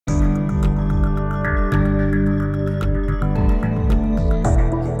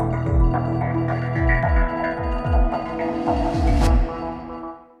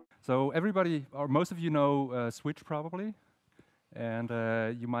So everybody, or most of you know Switch probably, and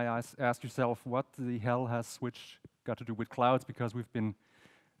you might ask yourself, what the hell has Switch got to do with clouds? Because we've been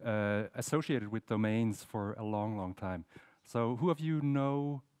associated with domains for a long, long time. So who of you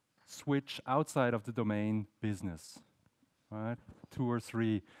know Switch outside of the domain business? All right, 2 or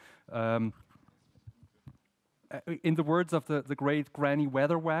 3. In the words of the great Granny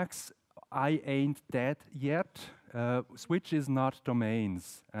Weatherwax, I ain't dead yet. Switch is not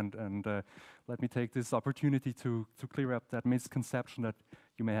domains, and let me take this opportunity to clear up that misconception that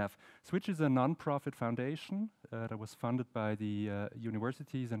you may have. Switch is a non-profit foundation that was funded by the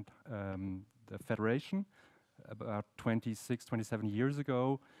universities and the federation about 26, 27 years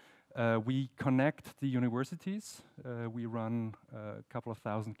ago. We connect the universities. We run a couple of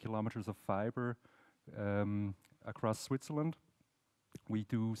thousand kilometers of fiber across Switzerland. We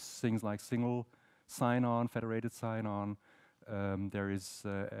do things like single sign-on, federated sign-on. There is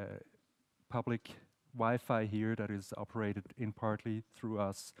public Wi-Fi here that is operated in partly through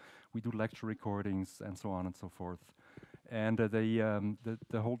us. We do lecture recordings and so on and so forth. And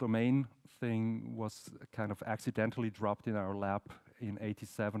the whole domain thing was kind of accidentally dropped in our lab in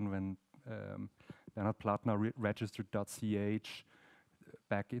 '87 when Bernhard Plattner registered .ch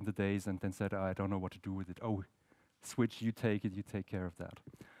back in the days and then said, I don't know what to do with it. Oh, Switch, you take it, you take care of that.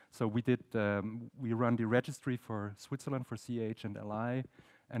 So we did, we run the registry for Switzerland for CH and LI,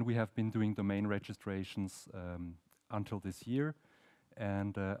 and we have been doing domain registrations until this year.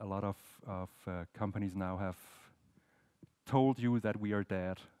 And a lot of companies now have told you that we are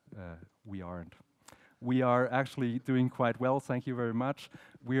dead. We aren't. We are actually doing quite well, thank you very much.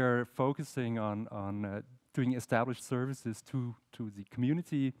 We are focusing on doing established services to the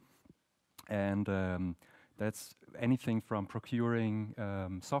community, and that's anything from procuring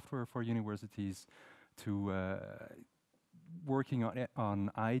software for universities to working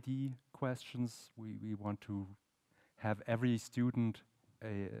on ID questions. We want to have every student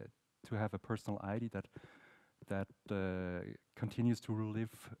to have a personal ID that continues to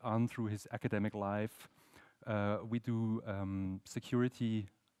live on through his academic life. We do security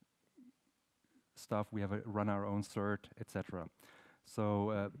stuff. We have run our own cert, etc.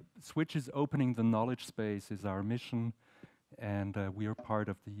 So Switch is opening the knowledge space is our mission, and we are part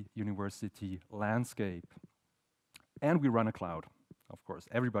of the university landscape. And we run a cloud, of course.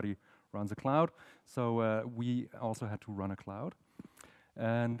 Everybody runs a cloud, so we also had to run a cloud.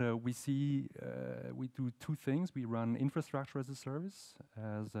 And we do 2 things. We run infrastructure as a service,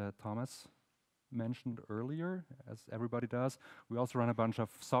 as Thomas mentioned earlier, as everybody does. We also run a bunch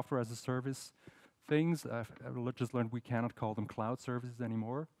of software as a service things. I've just learned we cannot call them cloud services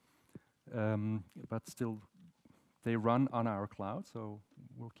anymore, but still they run on our cloud, so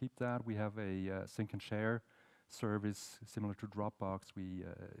we'll keep that. We have a sync and share service similar to Dropbox. We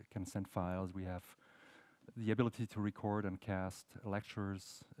can send files. We have the ability to record and cast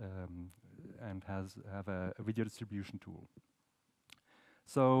lectures, and have a video distribution tool.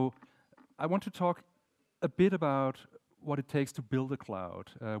 So I want to talk a bit about what it takes to build a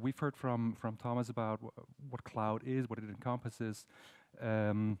cloud. We've heard from Thomas about what cloud is, what it encompasses,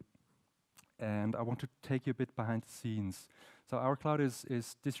 and I want to take you a bit behind the scenes. So our cloud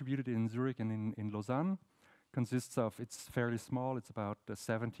is distributed in Zurich and in Lausanne. Consists of, it's fairly small, it's about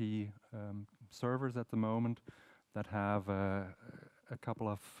 70 servers at the moment that have a couple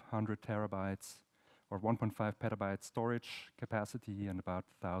of 100 terabytes or 1.5 petabyte storage capacity and about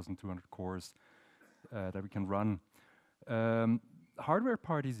 1,200 cores that we can run. Hardware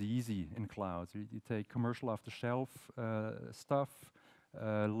part is easy in clouds. You take commercial off-the-shelf stuff,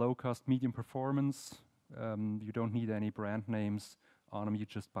 low cost, medium performance. You don't need any brand names on them. You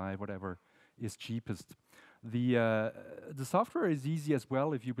just buy whatever is cheapest. The software is easy as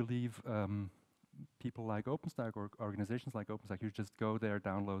well if you believe people like OpenStack or organizations like OpenStack. You just go there,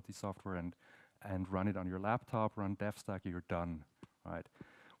 download the software, and run it on your laptop, run DevStack, you're done, right?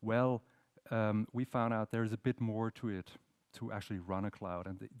 Well, we found out there's a bit more to it to actually run a cloud.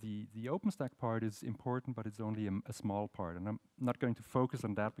 And the OpenStack part is important, but it's only a small part. And I'm not going to focus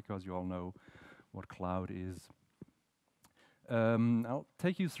on that because you all know what cloud is. I'll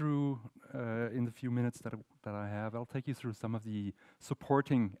take you through, in the few minutes that I have, I'll take you through some of the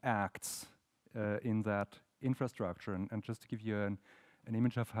supporting acts in that infrastructure, and just to give you an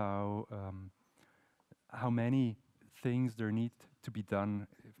image of how many things there need to be done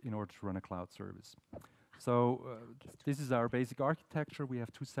in order to run a cloud service. So this is our basic architecture. We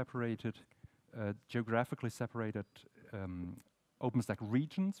have 2 separated, geographically separated OpenStack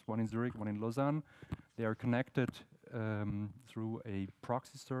regions, one in Zurich, one in Lausanne. They are connected through a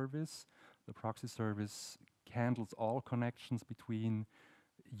proxy service. The proxy service handles all connections between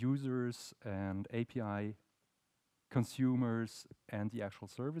users and API consumers and the actual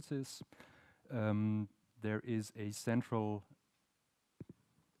services. There is a central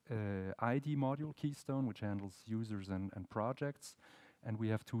ID module keystone, which handles users and projects. And we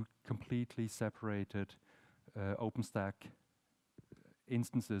have two completely separated OpenStack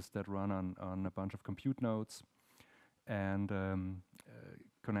instances that run on a bunch of compute nodes and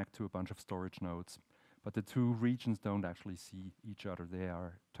connect to a bunch of storage nodes. But the two regions don't actually see each other. They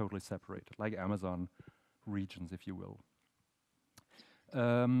are totally separated, like Amazon regions, if you will.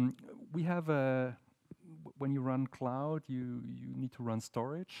 We have when you run cloud, you need to run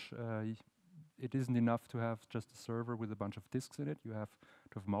storage. It isn't enough to have just a server with a bunch of disks in it. You have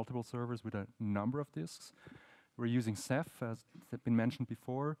to have multiple servers with a number of disks. We're using Ceph, as has been mentioned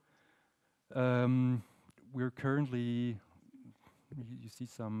before. We're currently, you see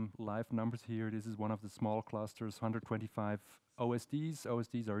some live numbers here. This is one of the small clusters, 125 OSDs.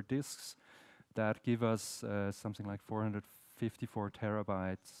 OSDs are disks that give us something like 454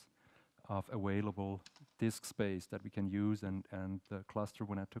 terabytes of available disk space that we can use. And the cluster,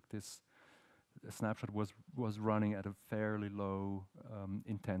 when I took this snapshot, was running at a fairly low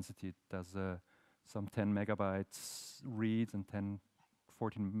intensity. It does some 10 megabytes reads and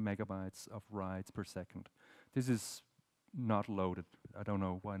 14 megabytes of writes per second. This is not loaded. I don't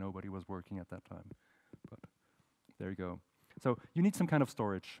know why nobody was working at that time, but there you go. So you need some kind of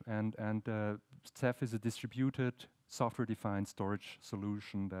storage, and Ceph is a distributed software-defined storage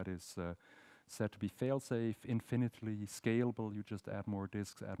solution that is said to be fail-safe, infinitely scalable. You just add more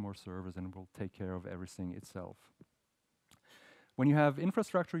disks, add more servers, and it will take care of everything itself. When you have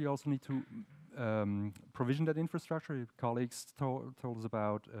infrastructure, you also need to provision that infrastructure. Your colleagues told us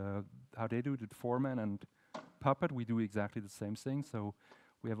about how they do it with Foreman and Puppet. We do exactly the same thing. So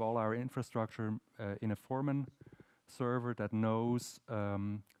we have all our infrastructure in a Foreman server that knows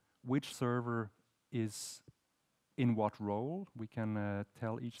which server is in what role. We can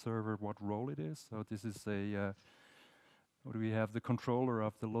tell each server what role it is. So this is a, what do we have? The controller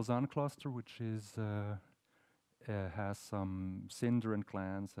of the Lausanne cluster, which is has some Cinder and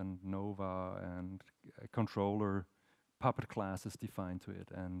Glance and Nova and controller Puppet classes defined to it.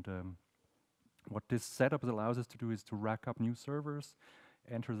 And what this setup allows us to do is to rack up new servers,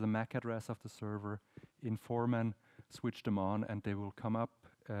 enter the MAC address of the server in Foreman, switch them on, and they will come up,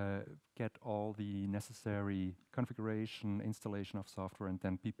 get all the necessary configuration, installation of software, and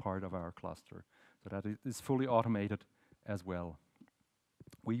then be part of our cluster. So that it is fully automated as well.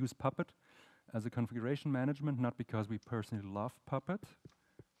 We use Puppet as a configuration management, not because we personally love Puppet.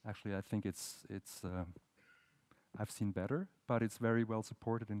 Actually, I think it's I've seen better, but it's very well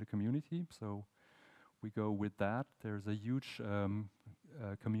supported in the community, so we go with that. There's a huge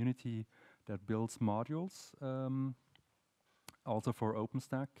community that builds modules, also for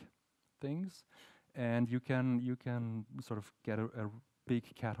OpenStack things, and you can sort of get a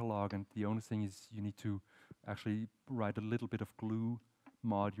big catalog, and the only thing is you need to actually write a little bit of glue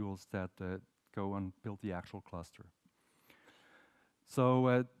modules that go and build the actual cluster.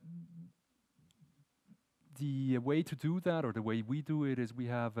 So the way to do that, or the way we do it, is we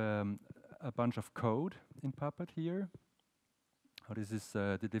have a bunch of code in Puppet here. This is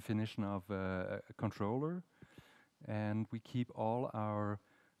the definition of a controller, and we keep all our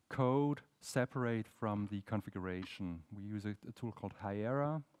code separate from the configuration. We use a tool called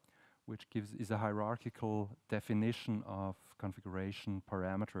Hiera, which is a hierarchical definition of configuration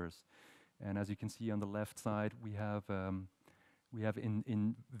parameters. And as you can see on the left side, we have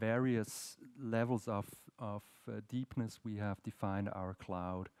in various levels of deepness, we have defined our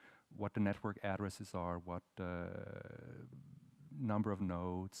cloud, what the network addresses are, what number of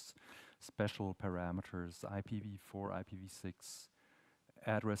nodes, special parameters, IPv4, IPv6,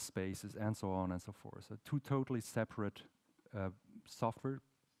 address spaces, and so on and so forth. So two totally separate software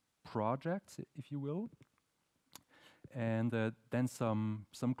projects, if you will. And then some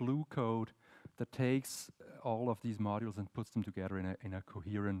glue code that takes all of these modules and puts them together in a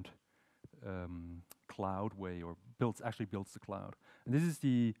coherent cloud way, or actually builds the cloud. And this is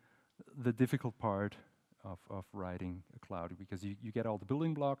the difficult part of writing a cloud, because you get all the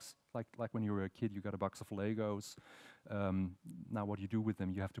building blocks, like when you were a kid, you got a box of Legos. Now what you do with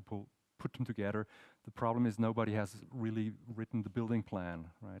them, you have to put them together. The problem is nobody has really written the building plan,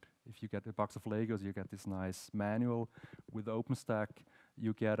 right? If you get a box of Legos, you get this nice manual. With OpenStack,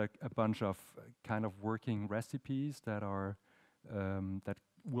 you get a bunch of kind of working recipes that are that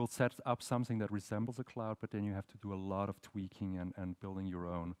will set up something that resembles a cloud, but then you have to do a lot of tweaking and building your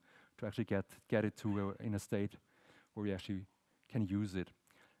own to actually get it to in a state where you actually can use it.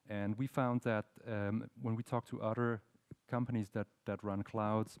 And we found that when we talk to other companies that run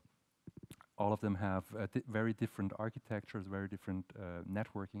clouds, all of them have very different architectures, very different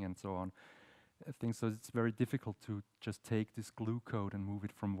networking and so on. Things, so it's very difficult to just take this glue code and move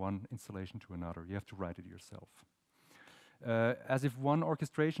it from one installation to another. You have to write it yourself. As if one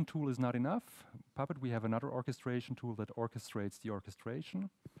orchestration tool is not enough, Puppet, we have another orchestration tool that orchestrates the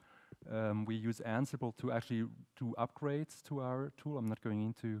orchestration. We use Ansible to actually do upgrades to our tool. I'm not going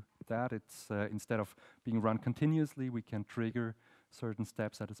into that. It's instead of being run continuously, we can trigger certain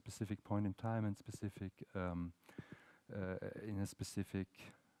steps at a specific point in time and specific in a specific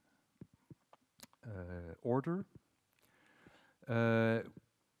order.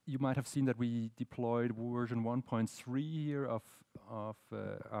 You might have seen that we deployed version 1.3 here of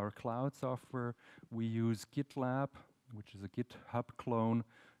our cloud software. We use GitLab, which is a GitHub clone,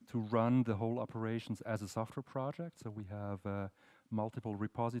 to run the whole operations as a software project. So we have multiple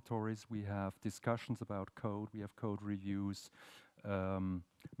repositories, we have discussions about code, we have code reviews,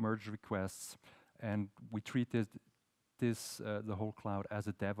 merge requests, and we treat the whole cloud as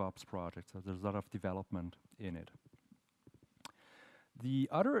a DevOps project. So there's a lot of development in it. The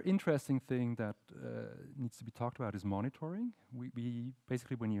other interesting thing that needs to be talked about is monitoring. We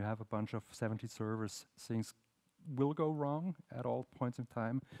basically, when you have a bunch of 70 servers, things will go wrong at all points in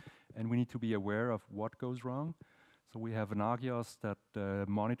time, and we need to be aware of what goes wrong. So we have an Agios that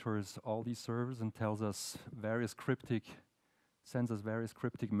monitors all these servers and tells us sends us various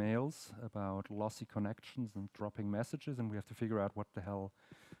cryptic mails about lossy connections and dropping messages, and we have to figure out what the hell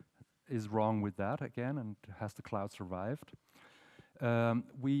is wrong with that again, and has the cloud survived.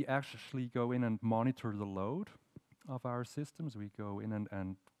 We actually go in and monitor the load of our systems. We go in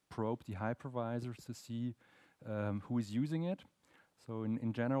and probe the hypervisors to see who is using it. So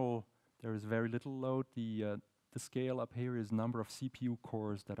in general, there is very little load. The scale up here is number of CPU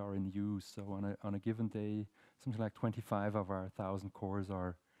cores that are in use. So on a given day, something like 25 of our 1,000 cores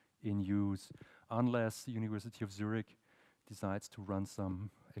are in use, unless the University of Zurich decides to run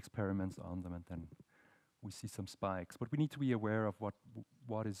some experiments on them, and then we see some spikes. But we need to be aware of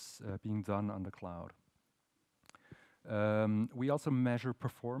what is being done on the cloud. We also measure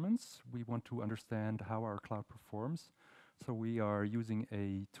performance. We want to understand how our cloud performs. So we are using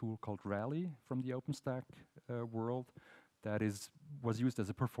a tool called Rally from the OpenStack world that was used as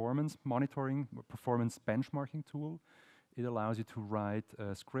a performance monitoring, performance benchmarking tool. It allows you to write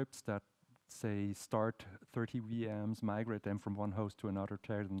scripts that say start 30 VMs, migrate them from one host to another,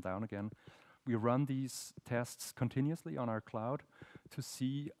 tear them down again. We run these tests continuously on our cloud to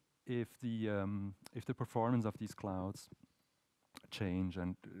see if the performance of these clouds change,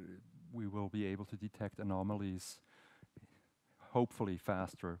 and we will be able to detect anomalies hopefully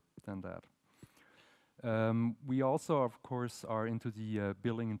faster than that. We also, of course, are into the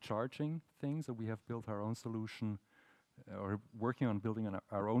billing and charging things. So we have built our own solution, or working on building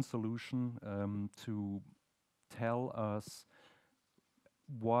our own solution to tell us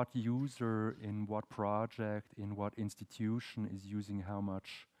what user in what project, in what institution is using how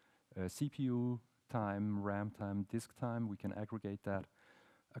much CPU time, RAM time, disk time. We can aggregate that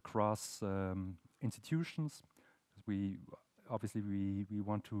across institutions. We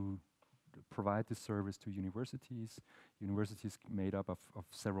want to provide this service to universities. Universities made up of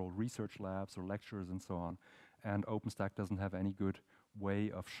several research labs or lecturers and so on. And OpenStack doesn't have any good way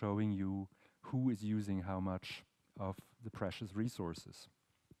of showing you who is using how much of the precious resources.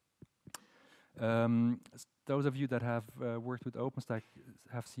 Those of you that have worked with OpenStack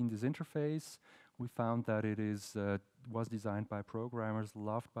have seen this interface. We found that it was designed by programmers,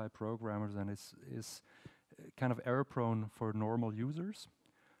 loved by programmers, and is kind of error-prone for normal users.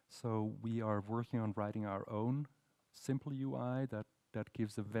 So we are working on writing our own simple UI that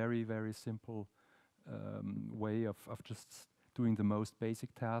gives a very, very simple way of just doing the most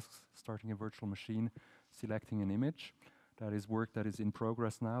basic tasks, starting a virtual machine, selecting an image. That is work that is in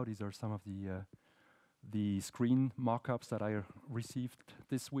progress now. These are some of the screen mock-ups that I received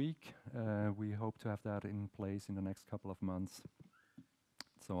this week. We hope to have that in place in the next couple of months,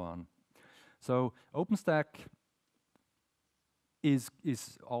 so on. So OpenStack is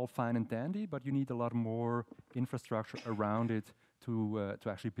all fine and dandy, but you need a lot more infrastructure around it to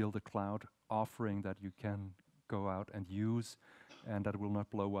actually build a cloud offering that you can go out and use, and that will not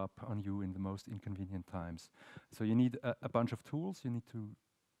blow up on you in the most inconvenient times. So you need a bunch of tools. You need to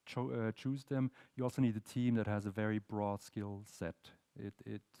choose them. You also need a team that has a very broad skill set.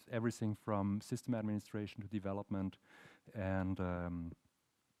 Everything from system administration to development and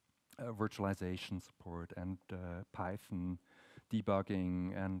virtualization support and Python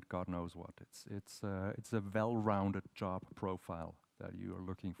debugging and God knows what. It's a well-rounded job profile that you are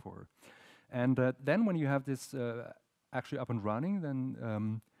looking for. And then when you have this actually up and running,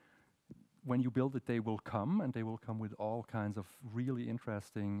 then when you build it, they will come, and they will come with all kinds of really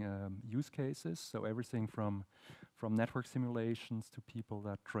interesting use cases. So everything from network simulations to people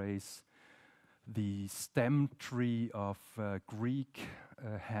that trace the stem tree of Greek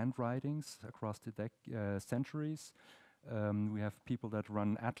handwritings across the centuries. We have people that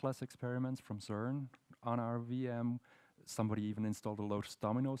run Atlas experiments from CERN on our VM. Somebody even installed a Lotus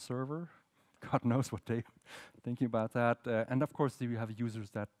Domino server. God knows what they're thinking about that. And of course, we have users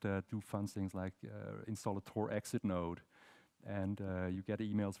that do fun things like install a Tor exit node. And you get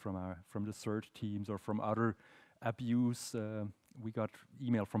emails from the search teams or from other abuse. We got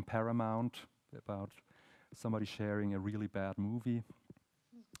email from Paramount about somebody sharing a really bad movie.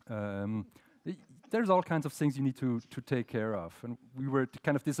 There's all kinds of things you need to take care of. And we were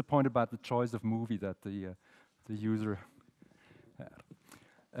kind of disappointed about the choice of movie that the user had.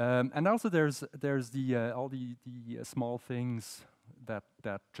 And also there's all the small things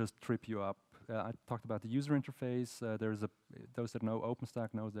that just trip you up. I talked about the user interface. Those that know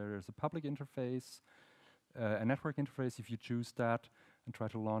OpenStack know there's a public interface, a network interface. If you choose that and try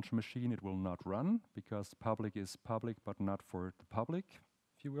to launch a machine, it will not run because public is public, but not for the public,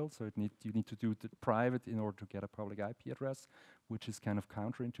 if you will. So you need to do the private in order to get a public IP address, which is kind of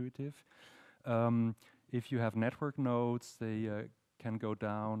counterintuitive. If you have network nodes, they can go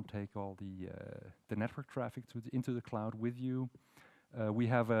down, take all the network traffic into the cloud with you. We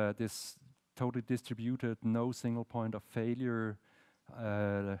have this totally distributed, no single point of failure,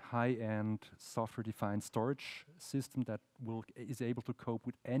 high-end software-defined storage system that is able to cope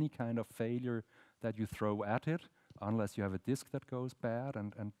with any kind of failure that you throw at it, unless you have a disk that goes bad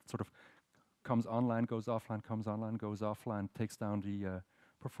and sort of comes online, goes offline, comes online, goes offline, takes down the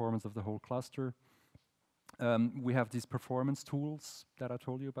performance of the whole cluster. We have these performance tools that I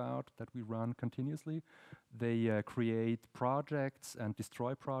told you about that we run continuously. They create projects and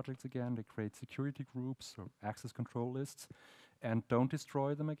destroy projects again. They create security groups or access control lists and don't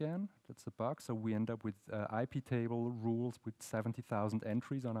destroy them again. That's a bug. So we end up with IP table rules with 70,000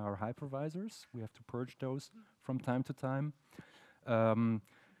 entries on our hypervisors. We have to purge those from time to time.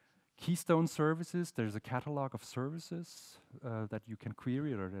 Keystone services, there's a catalog of services that you can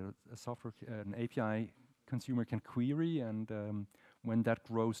query, or an API consumer can query, and when that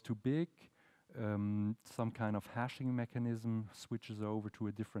grows too big, some kind of hashing mechanism switches over to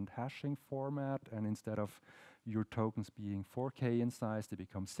a different hashing format, and instead of your tokens being 4K in size, they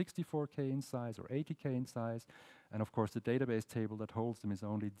become 64K in size or 80K in size. And of course, the database table that holds them is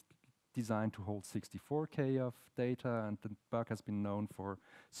only designed to hold 64K of data, and the bug has been known for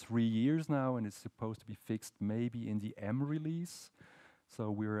 3 years now, and it's supposed to be fixed maybe in the M release. So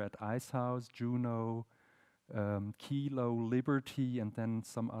we're at Icehouse, Juno, Kilo, Liberty, and then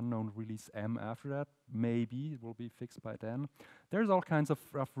some unknown release M after that. Maybe it will be fixed by then. There's all kinds of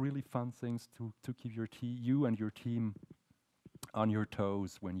really fun things to keep you and your team on your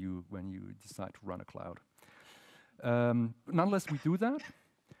toes when you decide to run a cloud. Nonetheless, we do that.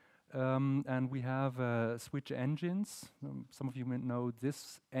 And we have switch engines. Some of you may know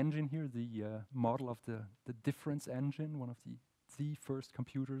this engine here, the model of the difference engine, one of the first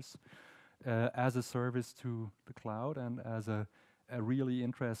computers as a service to the cloud and as a really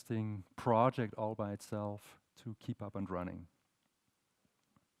interesting project all by itself to keep up and running.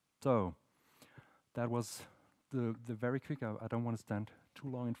 So that was the very quick. I don't want to stand too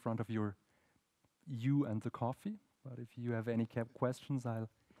long in front of you and the coffee, but if you have any questions,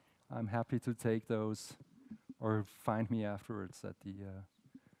 I'm happy to take those, or find me afterwards at the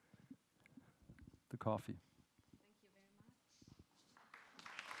coffee.